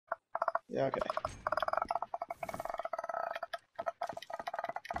Yeah, okay.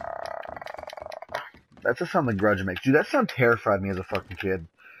 That's the sound the Grudge makes. Dude, that sound terrified me as a fucking kid.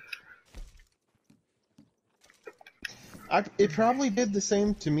 It probably did the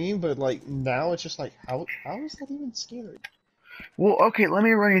same to me, but like now it's just like how is that even scary? Well, okay, let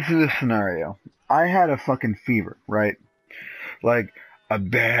me run you through this scenario. I had a fucking fever, right? Like, a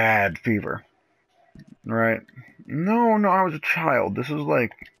bad fever, right? No, I was a child. This was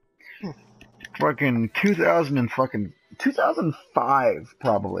like fucking 2000 and fucking 2005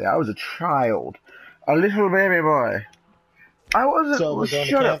 probably. I was a child. A little baby boy. I wasn't. So Well, we're going to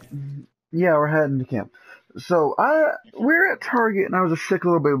shut up. camp. Yeah, we're heading to camp. So we're at Target, and I was a sick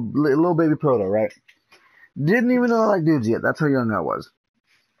little baby proto, right? Didn't even know I liked dudes yet. That's how young I was.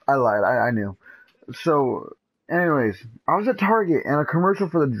 I lied. I knew. So, anyways, I was at Target, and a commercial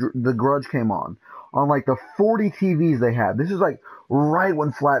for the Grudge came on like the 40 TVs they had. This is like right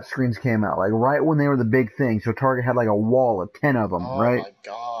when flat screens came out, like right when they were the big thing. So Target had like a wall of 10 of them, Oh right? my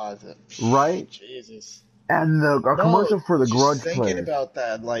God. Right? Jesus. And a No, commercial for the just Grudge thinking played. about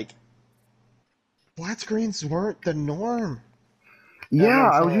that, like flat screens weren't the norm at Yeah,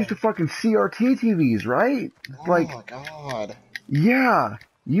 one I was used to time. fucking CRT TVs, right? Oh Like, my God. yeah,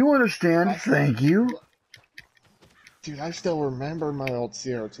 you understand. I still, Thank you. dude, I still remember my old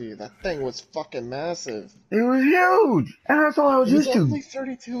CRT. That thing was fucking massive. It was huge, and that's all I was It was used to. only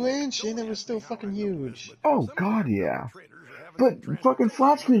 32-inch, and it was still fucking huge. Oh God, yeah. But fucking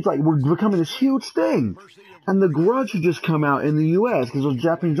flat screens like were becoming this huge thing, and the Grudge had just come out in the U.S. because it was a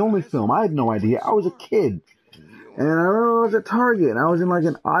Japanese only film. I had no idea. I was a kid, and I remember I was at Target, and I was in like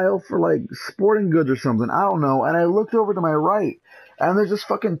an aisle for like sporting goods or something. I don't know, and I looked over to my right, and there's this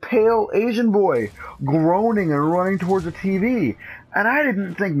fucking pale Asian boy groaning and running towards the TV, and I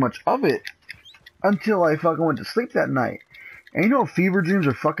didn't think much of it until I fucking went to sleep that night. And you know, fever dreams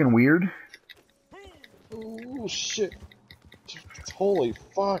are fucking weird. Oh shit. Holy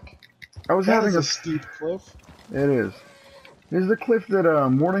fuck. I was That having is a. a steep cliff. It is. This is the cliff that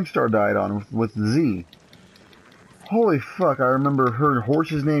Morningstar died on with Z. Holy fuck! I remember her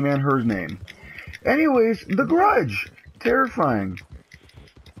horse's name and her name. Anyways, The Grudge, terrifying.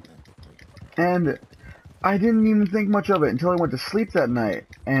 And I didn't even think much of it until I went to sleep that night,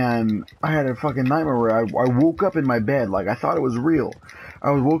 and I had a fucking nightmare where I woke up in my bed like I thought it was real. I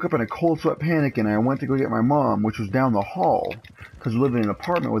woke up in a cold sweat panic, and I went to go get my mom, which was down the hall, because we lived in an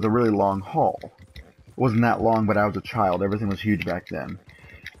apartment with a really long hall. It wasn't that long, but I was a child. Everything was huge back then.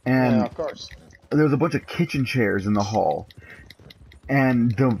 Yeah, And of course. there was a bunch of kitchen chairs in the hall.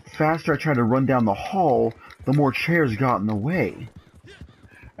 And the faster I tried to run down the hall, the more chairs got in the way.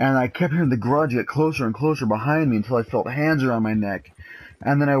 And I kept hearing the Grudge get closer and closer behind me until I felt hands around my neck.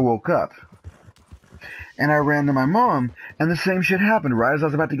 And then I woke up. And I ran to my mom, and the same shit happened. Right as I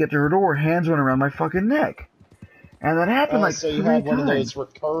was about to get to her door, hands went around my fucking neck. And that happened like So you 3 had one of times. those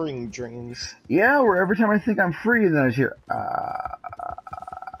recurring dreams. Yeah, where every time I think I'm free, and then I just hear,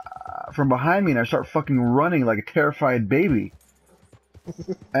 from behind me, and I start fucking running like a terrified baby.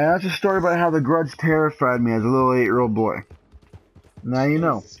 And that's a story about how the Grudge terrified me as a little 8-year-old boy. Now you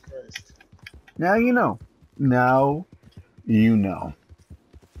know. Jesus Christ. Now you know. Now you know.